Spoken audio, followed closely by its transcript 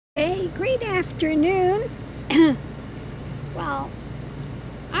Hey, great afternoon. Well,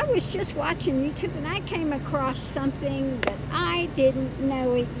 I was just watching YouTube and I came across something that I didn't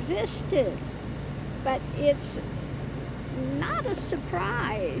know existed, but it's not a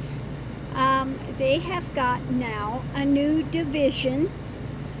surprise. They have got now a new division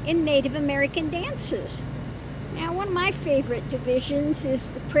in Native American dances. Now, one of my favorite divisions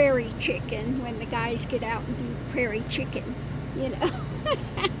is the prairie chicken, when the guys get out and do prairie chicken, you know.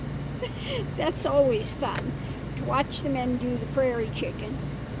 That's always fun to watch the men do the prairie chicken.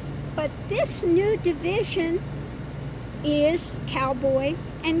 But this new division is cowboy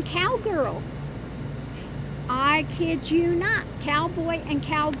and cowgirl. I kid you not, cowboy and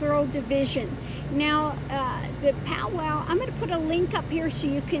cowgirl division. Now, the powwow, I'm going to put a link up here so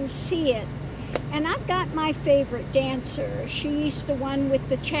you can see it. And I've got my favorite dancer. She's the one with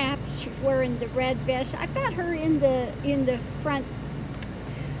the chaps. She's wearing the red vest. I've got her in the front.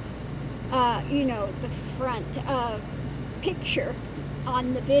 The front picture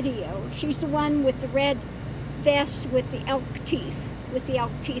on the video. She's the one with the red vest with the elk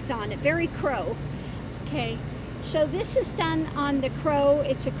teeth on it. Very Crow. Okay, so this is done on the Crow.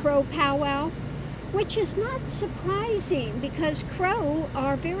 It's a Crow powwow, which is not surprising because Crow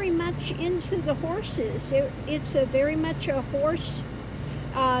are very much into the horses. It's very much a horse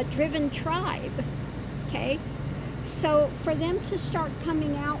driven tribe. Okay. So for them to start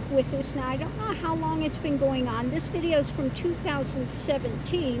coming out with this, now I don't know how long it's been going on. This video is from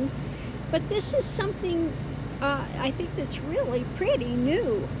 2017, but this is something I think that's really pretty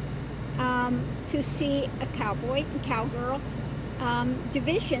new to see a cowboy and cowgirl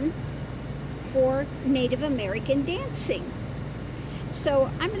division for Native American dancing.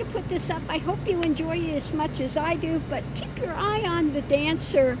 So I'm going to put this up. I hope you enjoy it as much as I do, but keep your eye on the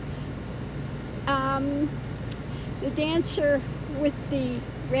dancer. The dancer with the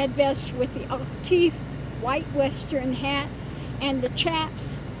red vest with the elk teeth, white western hat, and the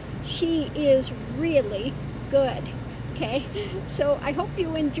chaps, she is really good. Okay, so I hope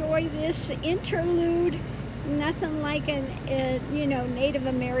you enjoy this interlude. Nothing like Native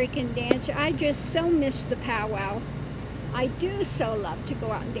American dancer. I just so miss the powwow. I do so love to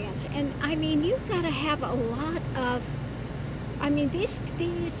go out and dance. And I mean, you've got to have a lot of,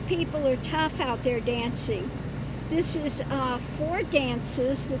 these people are tough out there dancing. This is 4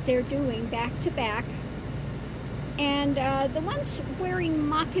 dances that they're doing back to back. And the ones wearing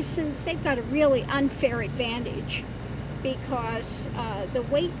moccasins, they've got a really unfair advantage because the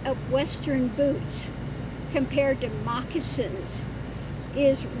weight of Western boots compared to moccasins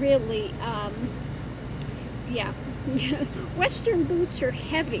is really, Western boots are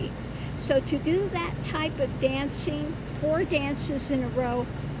heavy. So to do that type of dancing, 4 dances in a row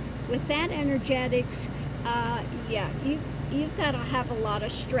with that energetics, you've got to have a lot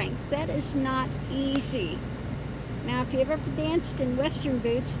of strength. That is not easy. Now, if you've ever danced in Western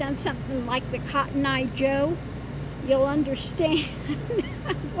boots, done something like the Cotton Eye Joe, you'll understand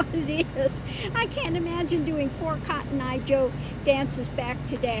what it is. I can't imagine doing 4 Cotton Eye Joe dances back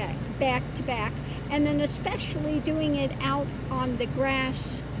to back, and then especially doing it out on the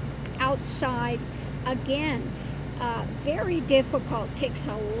grass outside again. Very difficult, takes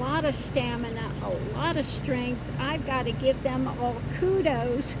a lot of stamina, a lot of strength. I've got to give them all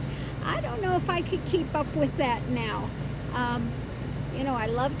kudos. I don't know if I could keep up with that now. I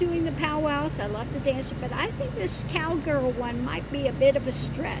love doing the powwows, I love the dancing, but I think this cowgirl one might be a bit of a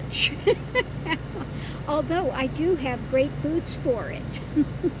stretch. Although I do have great boots for it.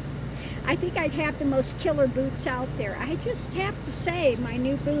 I think I'd have the most killer boots out there. I just have to say, my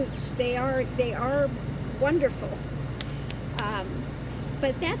new boots, they are wonderful.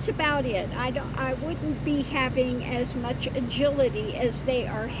 But that's about it. I wouldn't be having as much agility as they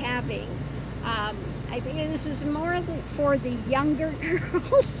are having. I think this is more for the younger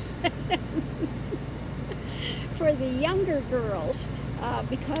girls. For the younger girls,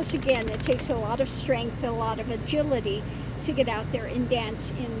 because again, it takes a lot of strength, a lot of agility to get out there and dance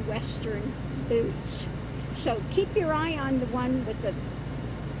in Western boots. So keep your eye on the one with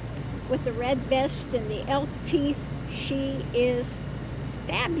the red vest and the elk teeth. She is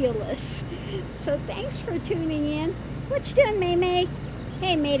fabulous. So thanks for tuning in. What you doing, May May?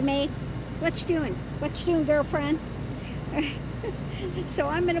 Hey, May. What you doing? What you doing, girlfriend? So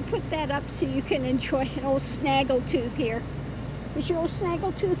I'm going to put that up so you can enjoy an old snaggletooth here. Is your old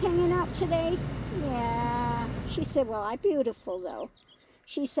snaggletooth hanging out today? Yeah. She said, well, I'm beautiful, though.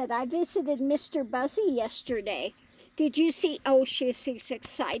 She said, I visited Mr. Buzzy yesterday. Did you see? Oh, she's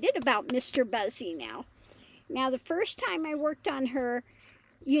excited about Mr. Buzzy now. Now, the first time I worked on her,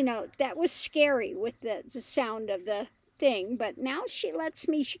 that was scary with the sound of the thing, but now she lets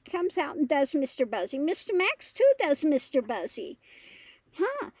me, she comes out and does Mr. Buzzy. Mr. Max too does Mr. Buzzy.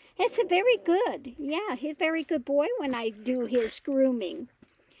 Huh, it's a very good, yeah, he's a very good boy when I do his grooming.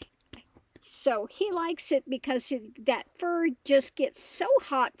 So he likes it because that fur just gets so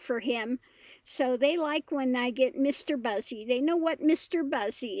hot for him. So they like when I get Mr. Buzzy. They know what Mr.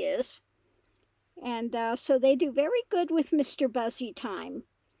 Buzzy is. And so they do very good with Mr. Buzzy time,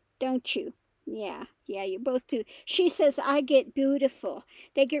 don't you? Yeah, you both do. She says I get beautiful.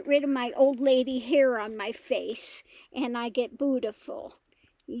 They get rid of my old lady hair on my face, and I get beautiful.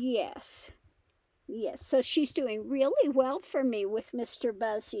 Yes. So she's doing really well for me with Mr.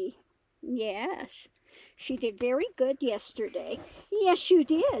 Buzzy. Yes. She did very good yesterday. Yes, you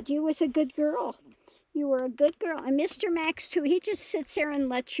did. You was a good girl. You were a good girl. And Mr. Max, too, he just sits there and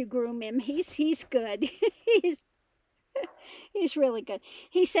lets you groom him. He's good. He's really good.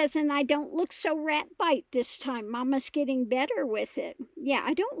 He says, and I don't look so rat bite this time. Mama's getting better with it. Yeah,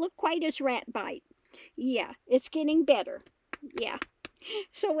 I don't look quite as rat bite. Yeah, it's getting better. Yeah.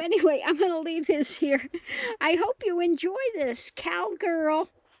 So anyway, I'm going to leave this here. I hope you enjoy this. Cowgirl.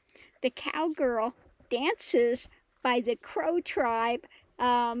 The cowgirl dances by the Crow tribe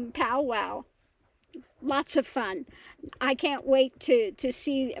powwow. Lots of fun. I can't wait to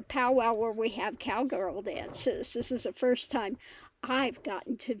see a powwow where we have cowgirl dances. This is the first time I've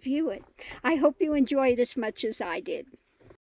gotten to view it. I hope you enjoy it as much as I did.